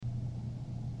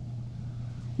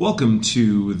Welcome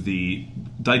to the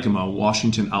Dykema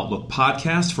Washington Outlook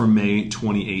podcast for May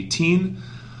 2018.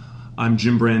 I'm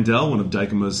Jim Brandell, one of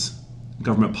Dykema's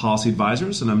government policy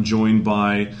advisors, and I'm joined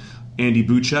by Andy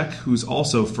Buchek, who's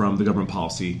also from the government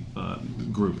policy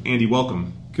group. Andy,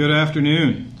 welcome. Good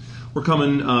afternoon. We're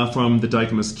coming from the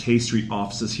Dykema's K Street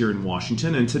offices here in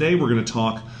Washington, and today we're going to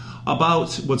talk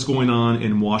about what's going on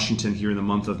in Washington here in the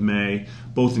month of May,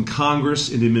 both in Congress,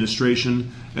 in the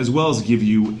administration, as well as give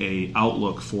you an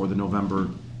outlook for the November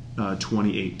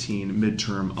 2018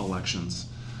 midterm elections.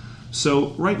 So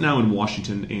right now in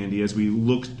Washington, Andy, as we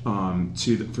look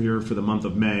for the month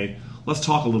of May, let's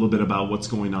talk a little bit about what's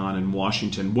going on in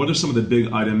Washington. What are some of the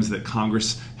big items that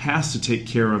Congress has to take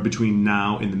care of between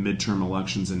now and the midterm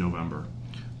elections in November?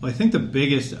 Well, I think the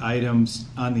biggest items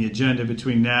on the agenda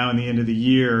between now and the end of the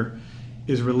year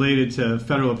is related to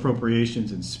federal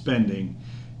appropriations and spending.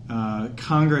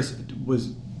 Congress was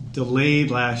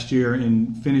delayed last year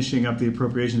in finishing up the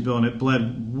appropriations bill, and it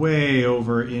bled way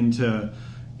over into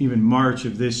even March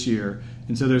of this year.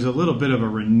 And so there's a little bit of a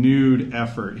renewed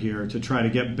effort here to try to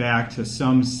get back to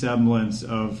some semblance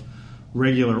of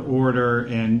regular order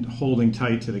and holding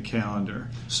tight to the calendar.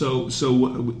 So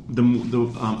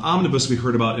the omnibus we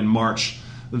heard about in March,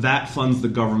 that funds the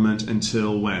government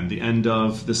until when? The end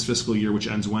of this fiscal year, which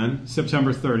ends when?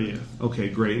 September 30th. Okay,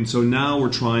 great. And so now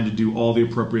we're trying to do all the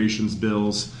appropriations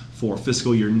bills for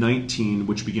fiscal year 19,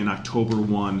 which begin October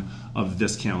 1 of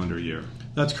this calendar year.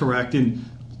 That's correct. And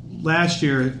last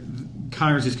year,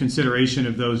 Congress's consideration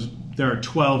of those, there are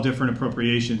 12 different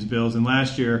appropriations bills, and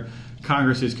last year,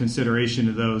 Congress's consideration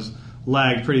of those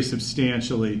lagged pretty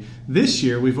substantially. This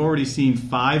year, we've already seen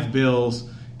 5 bills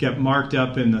get marked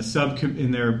up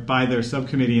by their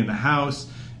subcommittee in the House,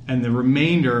 and the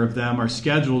remainder of them are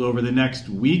scheduled over the next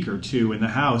week or two in the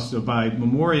House. So by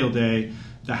Memorial Day,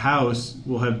 the House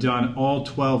will have done all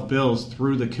 12 bills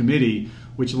through the committee,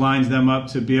 which lines them up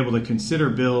to be able to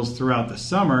consider bills throughout the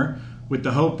summer with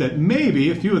the hope that maybe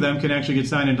a few of them can actually get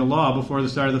signed into law before the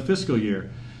start of the fiscal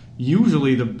year.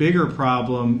 Usually the bigger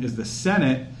problem is the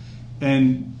Senate,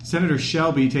 and Senator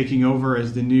Shelby taking over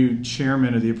as the new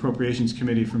chairman of the Appropriations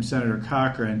Committee from Senator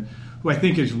Cochran, who I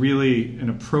think is really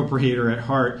an appropriator at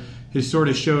heart, has sort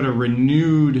of showed a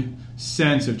renewed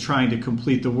sense of trying to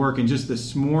complete the work. And just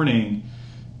this morning,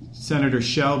 Senator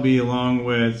Shelby, along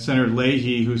with Senator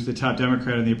Leahy, who's the top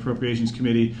Democrat in the Appropriations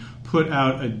Committee, put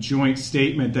out a joint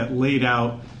statement that laid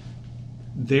out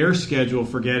their schedule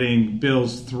for getting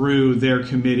bills through their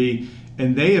committee,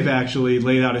 and they have actually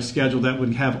laid out a schedule that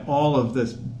would have all of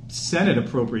the Senate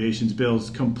appropriations bills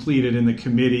completed in the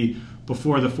committee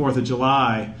before the 4th of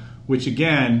July, which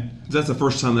again... That's the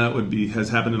first time that has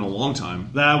happened in a long time.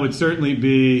 That would certainly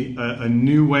be a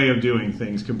new way of doing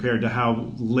things compared to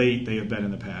how late they have been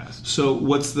in the past. So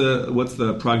what's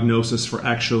the prognosis for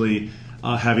actually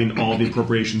having all the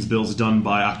appropriations bills done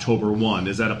by October 1?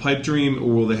 Is that a pipe dream,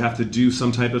 or will they have to do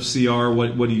some type of CR?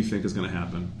 What do you think is going to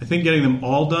happen? I think getting them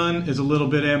all done is a little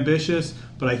bit ambitious,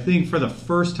 but I think for the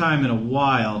first time in a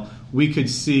while, we could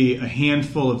see a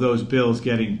handful of those bills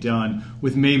getting done,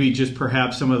 with maybe just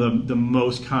perhaps some of the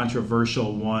most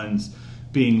controversial ones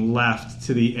being left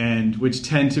to the end, which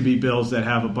tend to be bills that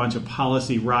have a bunch of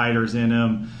policy riders in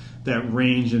them that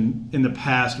range. In the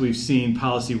past, we've seen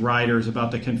policy riders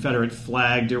about the Confederate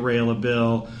flag derail a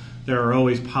bill. There are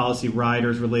always policy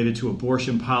riders related to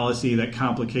abortion policy that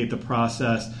complicate the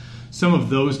process. Some of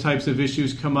those types of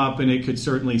issues come up, and it could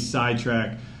certainly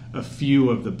sidetrack a few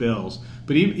of the bills.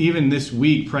 But even this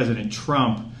week, President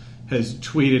Trump has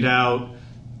tweeted out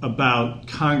about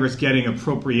Congress getting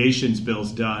appropriations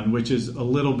bills done, which is a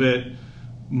little bit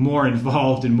more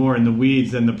involved and more in the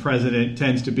weeds than the president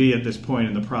tends to be at this point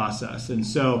in the process. And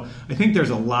so I think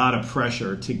there's a lot of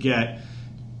pressure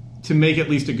to make at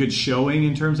least a good showing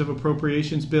in terms of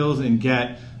appropriations bills and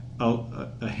get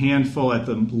a handful at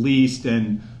the least,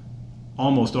 and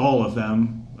almost all of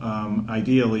them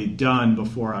ideally done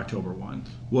before October 1.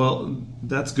 Well,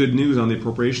 that's good news on the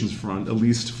appropriations front, at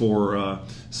least for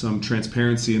some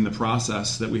transparency in the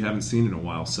process that we haven't seen in a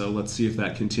while. So let's see if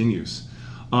that continues.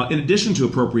 In addition to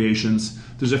appropriations,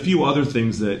 there's a few other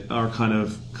things that are kind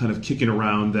of kicking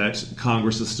around that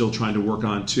Congress is still trying to work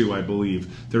on too, I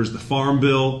believe. There's the Farm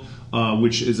Bill,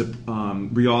 which is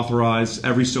reauthorized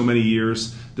every so many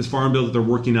years. This Farm Bill that they're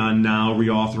working on now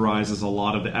reauthorizes a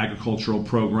lot of the agricultural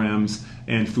programs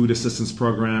and food assistance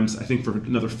programs, I think for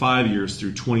another 5 years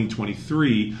through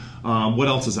 2023. What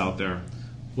else is out there?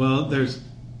 Well, there's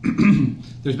been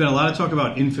a lot of talk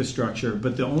about infrastructure,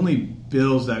 but the only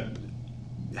bills that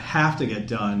have to get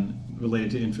done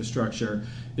related to infrastructure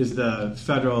is the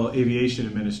Federal Aviation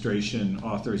Administration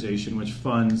authorization, which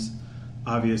funds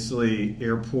obviously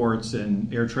airports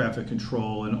and air traffic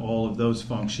control and all of those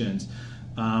functions.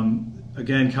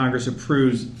 Again, Congress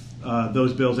approves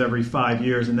those bills every 5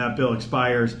 years, and that bill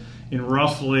expires in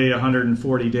roughly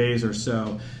 140 days or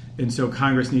so. And so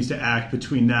Congress needs to act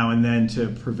between now and then to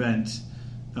prevent,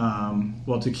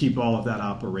 to keep all of that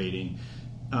operating.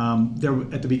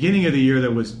 At the beginning of the year, there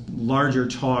was larger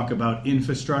talk about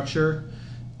infrastructure.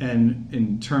 And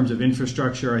in terms of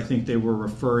infrastructure, I think they were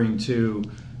referring to,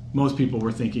 most people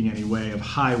were thinking anyway, of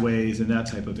highways and that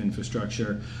type of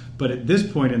infrastructure. But at this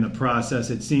point in the process,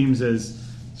 it seems as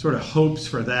sort of hopes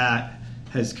for that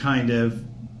has kind of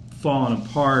fallen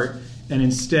apart. And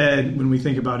instead, when we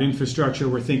think about infrastructure,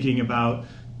 we're thinking about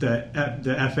the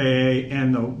FAA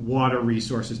and the Water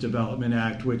Resources Development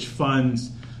Act, which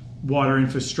funds water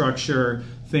infrastructure,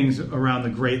 things around the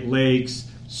Great Lakes,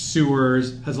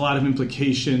 sewers, has a lot of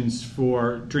implications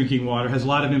for drinking water, has a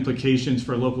lot of implications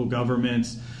for local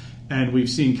governments. And we've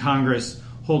seen Congress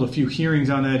hold a few hearings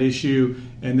on that issue,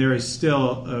 and there is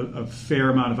still a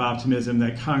fair amount of optimism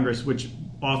that Congress, which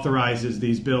authorizes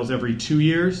these bills every 2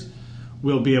 years,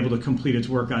 will be able to complete its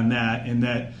work on that, and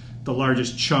that the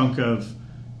largest chunk of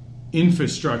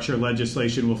infrastructure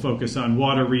legislation will focus on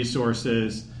water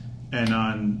resources and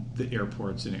on the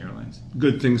airports and airlines.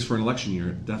 Good things for an election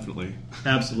year, definitely.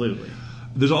 Absolutely.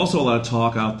 There's also a lot of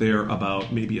talk out there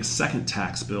about maybe a second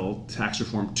tax bill, tax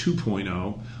reform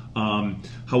 2.0.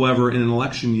 However, in an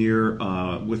election year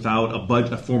without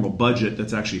a formal budget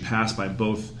that's actually passed by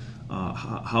both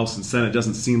House and Senate, it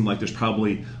doesn't seem like there's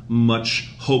probably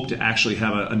much hope to actually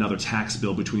have another tax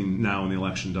bill between now and the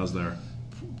election, does there?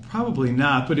 Probably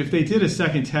not. But if they did a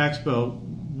second tax bill,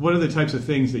 what are the types of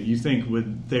things that you think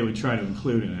they would try to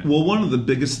include in it? Well, one of the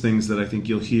biggest things that I think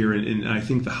you'll hear, and I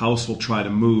think the House will try to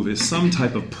move, is some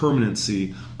type of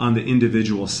permanency on the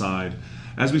individual side.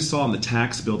 As we saw in the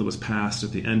tax bill that was passed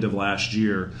at the end of last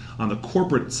year, on the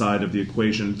corporate side of the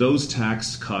equation, those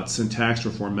tax cuts and tax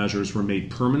reform measures were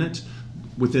made permanent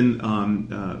within.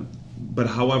 But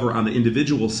however, on the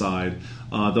individual side,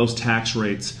 those tax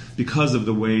rates, because of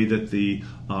the way that the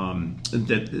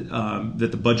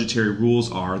budgetary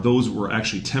rules are, those were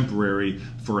actually temporary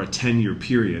for a 10-year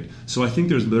period. So I think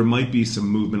there might be some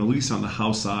movement, at least on the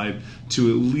House side, to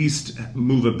at least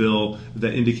move a bill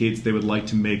that indicates they would like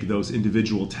to make those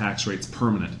individual tax rates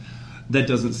permanent. That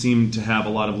doesn't seem to have a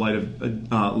lot of light at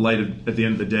the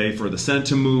end of the day for the Senate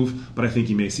to move, but I think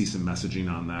you may see some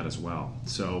messaging on that as well.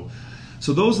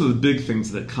 So those are the big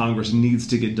things that Congress needs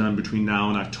to get done between now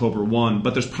and October 1.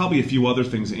 But there's probably a few other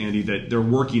things, Andy, that they're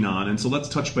working on. And so let's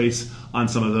touch base on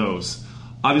some of those.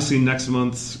 Obviously, next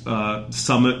month's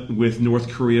summit with North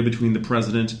Korea between the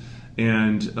president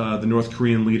and the North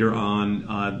Korean leader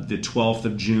on the 12th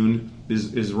of June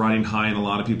is riding high in a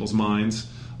lot of people's minds.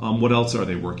 What else are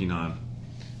they working on?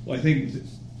 Well, I think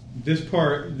this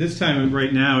time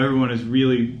right now, everyone is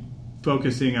really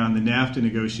focusing on the NAFTA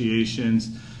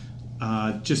negotiations.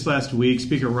 Just last week,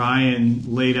 Speaker Ryan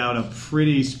laid out a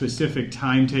pretty specific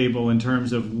timetable in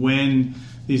terms of when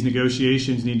these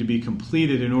negotiations need to be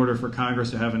completed in order for Congress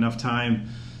to have enough time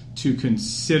to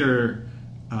consider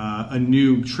a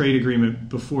new trade agreement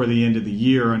before the end of the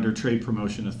year under Trade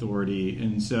Promotion Authority.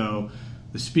 And so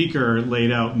the Speaker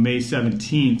laid out May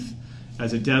 17th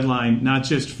as a deadline, not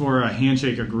just for a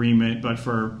handshake agreement, but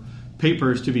for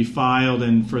papers to be filed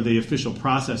and for the official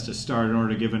process to start in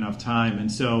order to give enough time.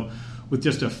 And so with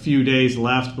just a few days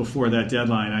left before that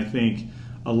deadline, I think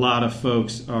a lot of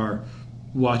folks are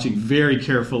watching very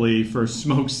carefully for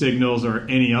smoke signals or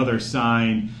any other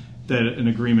sign that an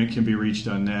agreement can be reached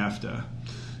on NAFTA.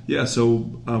 Yeah, so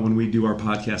when we do our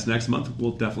podcast next month,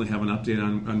 we'll definitely have an update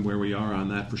on where we are on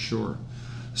that for sure.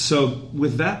 So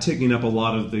with that taking up a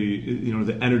lot of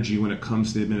the energy when it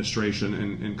comes to the administration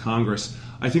and Congress,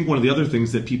 I think one of the other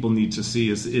things that people need to see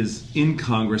is in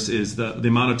Congress is the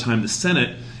amount of time the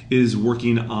Senate is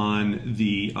working on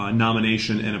the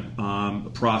nomination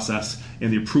and process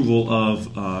and the approval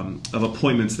of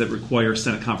appointments that require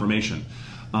Senate confirmation.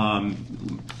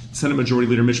 Senate Majority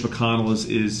Leader Mitch McConnell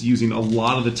is using a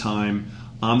lot of the time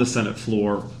on the Senate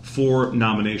floor for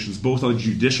nominations, both on the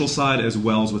judicial side as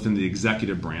well as within the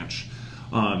executive branch.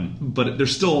 But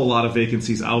there's still a lot of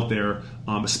vacancies out there,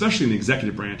 especially in the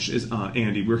executive branch.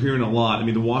 Andy, we're hearing a lot. I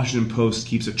mean, the Washington Post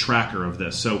keeps a tracker of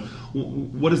this. So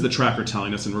what is the tracker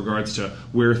telling us in regards to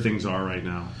where things are right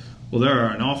now? Well, there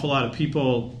are an awful lot of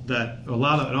people an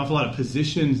awful lot of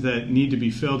positions that need to be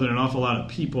filled, and an awful lot of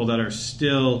people that are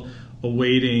still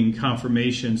awaiting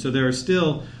confirmation. So there are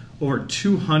still over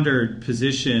 200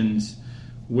 positions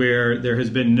where there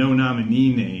has been no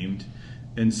nominee named.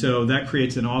 And so that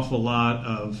creates an awful lot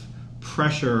of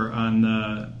pressure on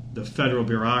the the federal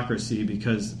bureaucracy,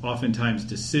 because oftentimes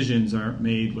decisions aren't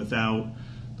made without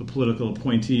the political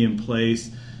appointee in place.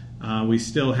 We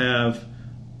still have,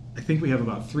 I think we have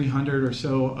about 300 or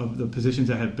so of the positions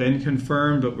that have been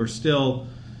confirmed, but we're still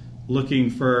looking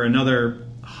for another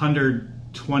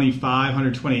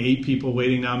 128 people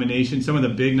waiting nominations. Some of the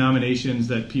big nominations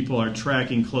that people are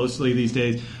tracking closely these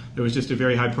days, there was just a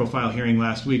very high-profile hearing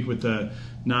last week with the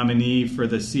nominee for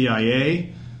the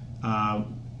CIA,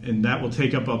 and that will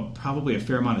take up probably a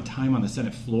fair amount of time on the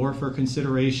Senate floor for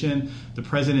consideration. The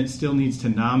president still needs to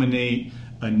nominate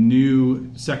a new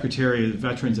Secretary of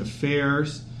Veterans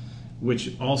Affairs,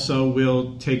 which also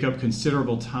will take up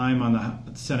considerable time on the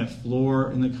Senate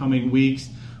floor in the coming weeks,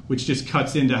 which just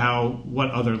cuts into what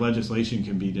other legislation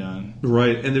can be done.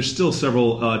 Right, and there's still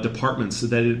several departments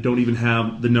that don't even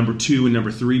have the number 2 and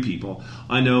number 3 people.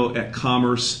 I know at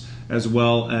Commerce, as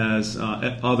well as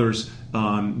at others,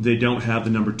 they don't have the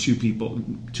number 2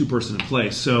 person in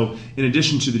place. So in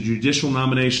addition to the judicial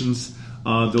nominations,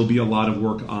 there'll be a lot of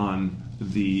work on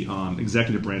the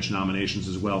executive branch nominations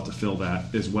as well to fill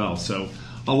that as well. So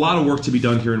a lot of work to be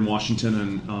done here in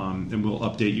Washington, and we'll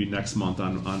update you next month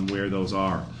on where those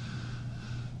are.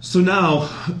 So now,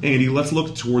 Andy, let's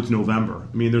look towards November.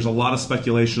 I mean, there's a lot of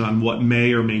speculation on what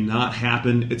may or may not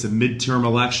happen. It's a midterm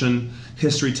election.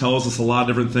 History tells us a lot of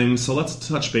different things, so let's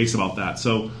touch base about that.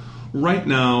 So right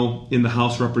now in the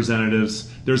House of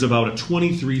Representatives, there's about a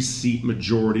 23-seat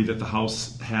majority that the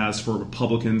House has for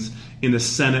Republicans. In the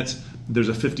Senate, there's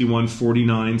a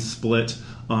 51-49 split.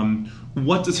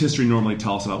 What does history normally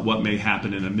tell us about what may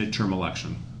happen in a midterm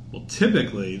election? Well,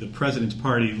 typically, the president's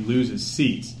party loses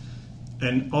seats.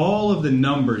 And all of the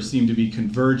numbers seem to be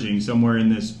converging somewhere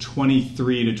in this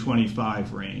 23 to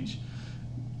 25 range.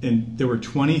 And there were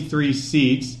 23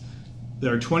 seats.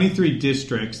 There are 23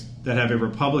 districts that have a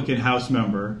Republican House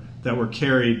member that were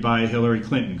carried by Hillary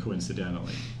Clinton,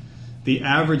 coincidentally. The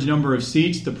average number of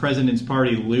seats the president's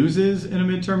party loses in a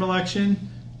midterm election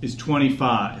is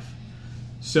 25.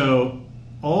 So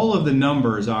all of the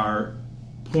numbers are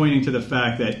pointing to the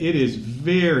fact that it is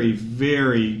very,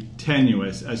 very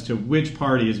tenuous as to which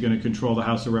party is going to control the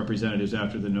House of Representatives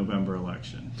after the November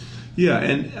election. Yeah,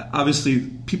 and obviously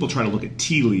people try to look at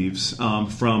tea leaves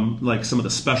from like some of the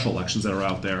special elections that are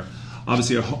out there.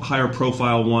 Obviously a higher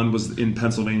profile one was in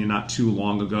Pennsylvania not too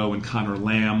long ago, and Conor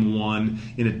Lamb won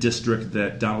in a district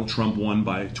that Donald Trump won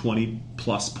by 20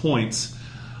 plus points.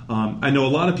 I know a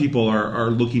lot of people are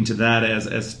looking to that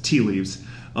as tea leaves,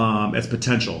 as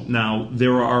potential. Now,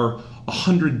 there are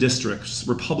 100 districts,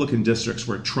 Republican districts,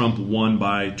 where Trump won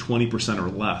by 20% or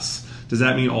less. Does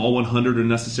that mean all 100 are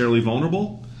necessarily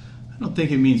vulnerable? I don't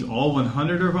think it means all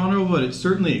 100 are vulnerable, but it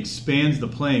certainly expands the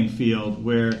playing field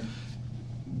where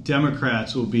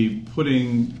Democrats will be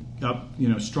putting up,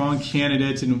 strong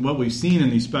candidates. And what we've seen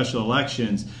in these special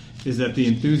elections is that the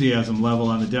enthusiasm level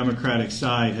on the Democratic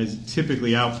side has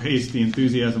typically outpaced the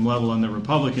enthusiasm level on the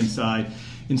Republican side.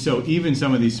 And so even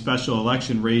some of these special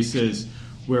election races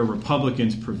where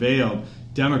Republicans prevailed,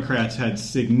 Democrats had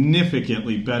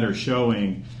significantly better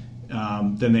showing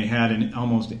than they had in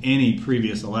almost any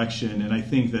previous election. And I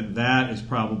think that is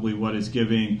probably what is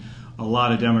giving a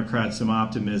lot of Democrats some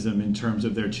optimism in terms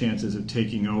of their chances of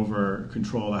taking over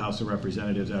control of the House of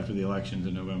Representatives after the elections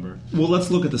in November. Well, let's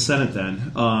look at the Senate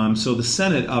then. So the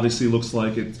Senate obviously looks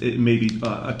like it may be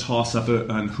a toss-up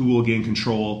on who will gain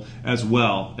control as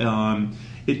well.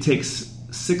 It takes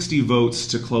 60 votes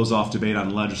to close off debate on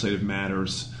legislative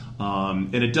matters.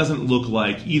 And it doesn't look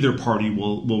like either party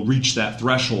will reach that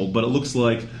threshold, but it looks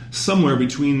like somewhere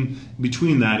between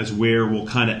that is where we'll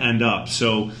kind of end up.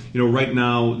 So, right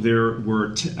now there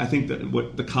were, I think that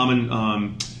what the common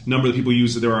number that people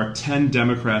use, there are 10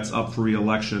 Democrats up for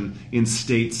re-election in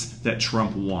states that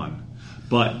Trump won.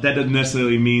 But that doesn't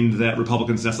necessarily mean that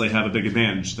Republicans necessarily have a big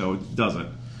advantage, though, does it?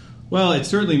 Well, it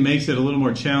certainly makes it a little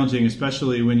more challenging,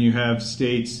 especially when you have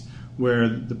states where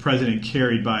the president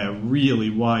carried by a really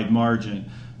wide margin.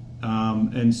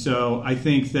 And so I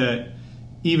think that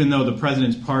even though the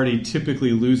president's party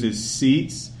typically loses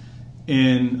seats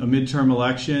in a midterm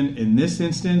election, in this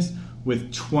instance,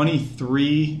 with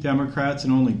 23 Democrats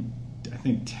and only, I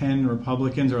think, 10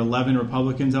 Republicans or 11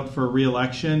 Republicans up for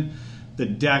re-election, the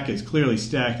deck is clearly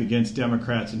stacked against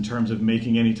Democrats in terms of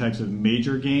making any types of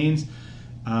major gains.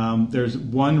 There's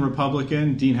one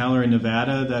Republican, Dean Heller in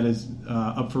Nevada, that is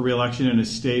up for re-election in a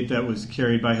state that was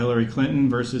carried by Hillary Clinton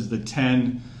versus the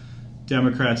 10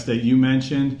 Democrats that you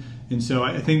mentioned. And so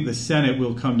I think the Senate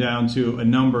will come down to a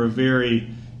number of very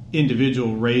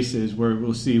individual races where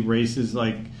we'll see races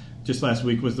like just last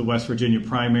week was the West Virginia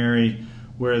primary,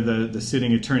 where the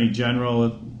sitting Attorney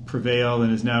General prevailed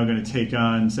and is now going to take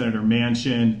on Senator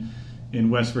Manchin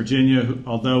in West Virginia, who,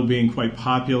 although being quite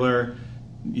popular,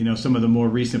 some of the more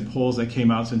recent polls that came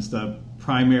out since the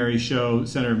primary show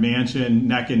Senator Manchin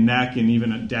neck and neck and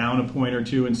even down a point or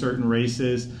two in certain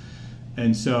races.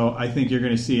 And so I think you're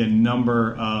going to see a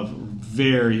number of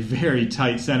very, very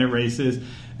tight Senate races.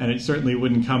 And it certainly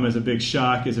wouldn't come as a big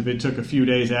shock as if it took a few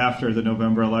days after the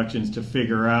November elections to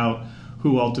figure out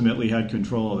who ultimately had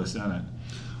control of the Senate.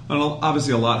 Well,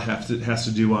 obviously, a lot has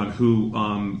to do on who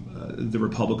the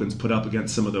Republicans put up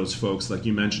against some of those folks, like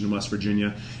you mentioned in West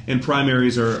Virginia. And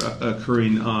primaries are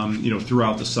occurring,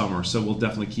 throughout the summer. So we'll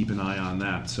definitely keep an eye on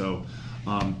that. So,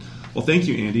 well, thank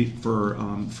you, Andy, for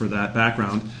that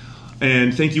background.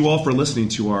 And thank you all for listening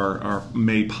to our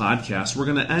May podcast. We're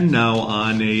going to end now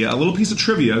on a little piece of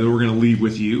trivia that we're going to leave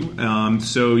with you.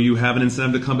 So you have an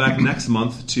incentive to come back next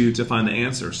month to find the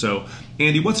answer. So,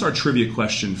 Andy, what's our trivia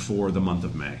question for the month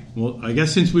of May? Well, I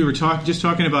guess since we were just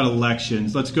talking about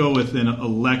elections, let's go with an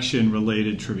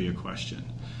election-related trivia question.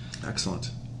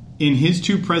 Excellent. In his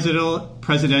 2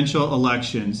 presidential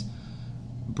elections,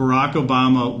 Barack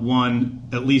Obama won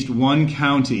at least one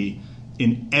county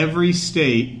in every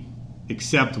state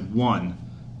except one.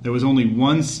 There was only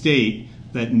one state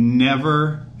that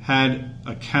never had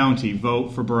a county vote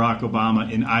for Barack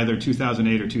Obama in either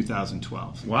 2008 or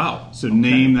 2012. Wow. So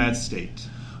name that state.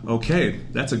 Okay,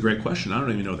 that's a great question. I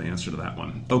don't even know the answer to that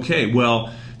one. Okay,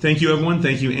 well, thank you, everyone.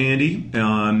 Thank you, Andy.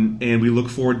 And we look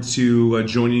forward to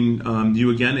joining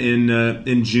you again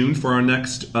in June for our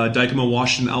next Dykema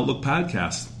Washington Outlook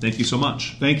podcast. Thank you so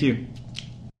much. Thank you.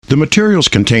 The materials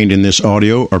contained in this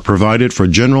audio are provided for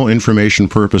general information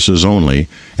purposes only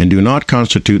and do not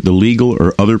constitute the legal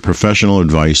or other professional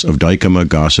advice of Dykema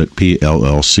Gossett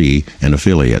PLLC and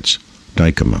affiliates.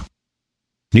 Dykema.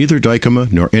 Neither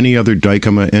Dykema nor any other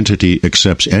Dykema entity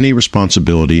accepts any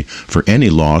responsibility for any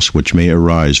loss which may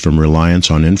arise from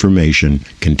reliance on information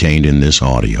contained in this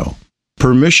audio.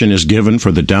 Permission is given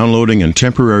for the downloading and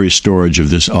temporary storage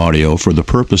of this audio for the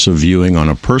purpose of viewing on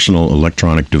a personal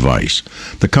electronic device.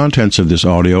 The contents of this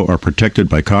audio are protected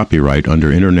by copyright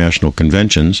under international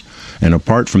conventions, and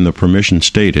apart from the permission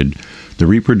stated, the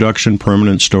reproduction,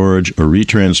 permanent storage, or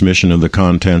retransmission of the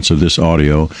contents of this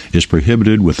audio is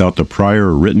prohibited without the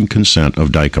prior written consent of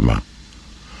Dykema.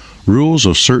 Rules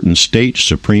of certain state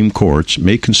Supreme Courts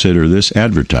may consider this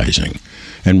advertising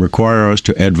and require us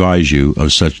to advise you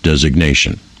of such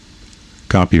designation.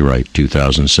 Copyright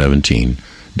 2017,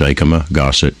 Dykema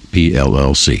Gossett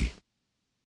PLLC.